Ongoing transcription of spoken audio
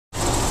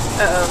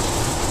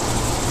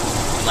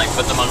Uh-oh. And like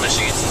put them on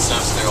machines and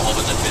stuff, so there are a whole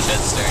bunch of fish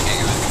heads staring at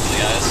you with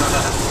googly eyes.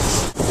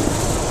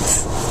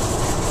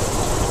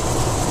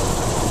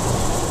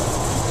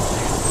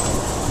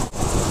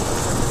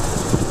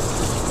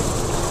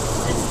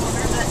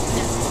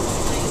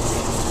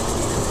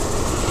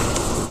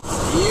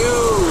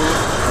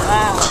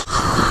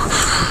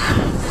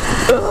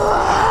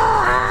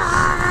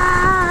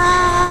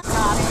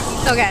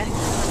 Okay.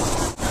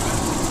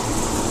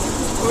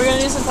 We're gonna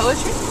do some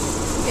poetry?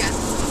 Yeah.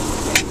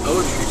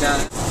 Poetry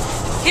time.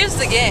 Here's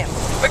the game.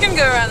 We're gonna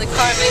go around the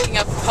car making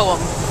up a poem.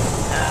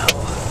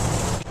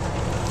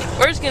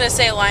 We're just gonna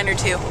say a line or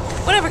two.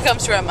 Whatever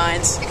comes to our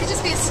minds. It could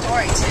just be a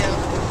story too.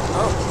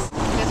 Oh. You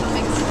guys wanna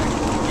make a story?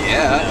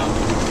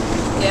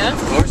 Yeah. Yeah? Of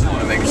course I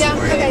want to make a Yeah,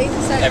 story. okay,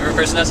 sorry. Every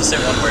person has to say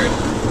one word.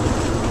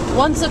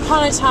 Once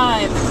upon a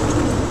time,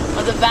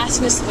 of the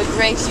vastness of a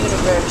great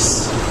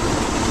universe.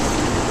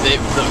 The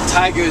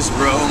tigers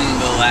roam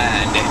the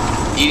land,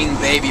 eating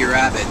baby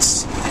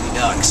rabbits and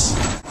ducks.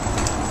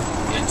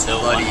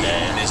 Until one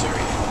day. Misery.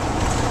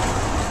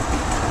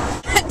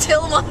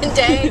 Until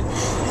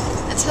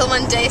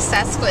one day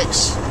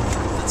Sasquatch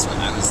That's what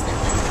I was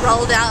thinking.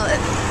 rolled out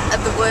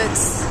of the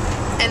woods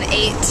and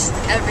ate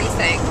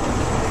everything.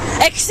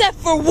 Except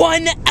for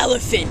one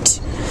elephant.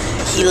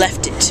 He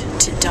left it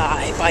to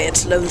die by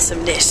its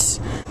lonesomeness.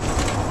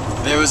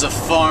 There was a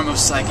farm of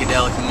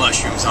psychedelic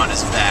mushrooms on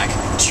his back,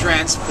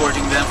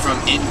 transporting them from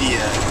India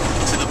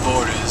to the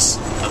borders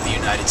of the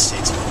United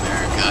States of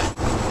America.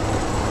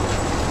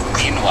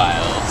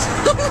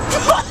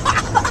 Meanwhile...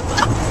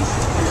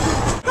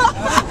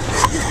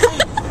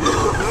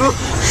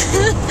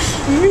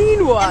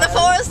 Meanwhile, In the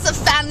forest of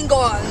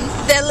Fangorn,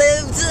 there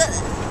lived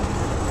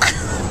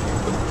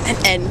an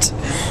Ent.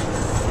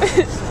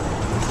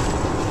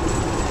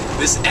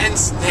 This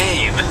Ent's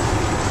name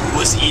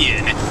was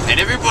Ian, and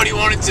everybody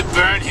wanted to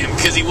burn him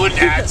because he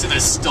wouldn't add to the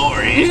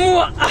story.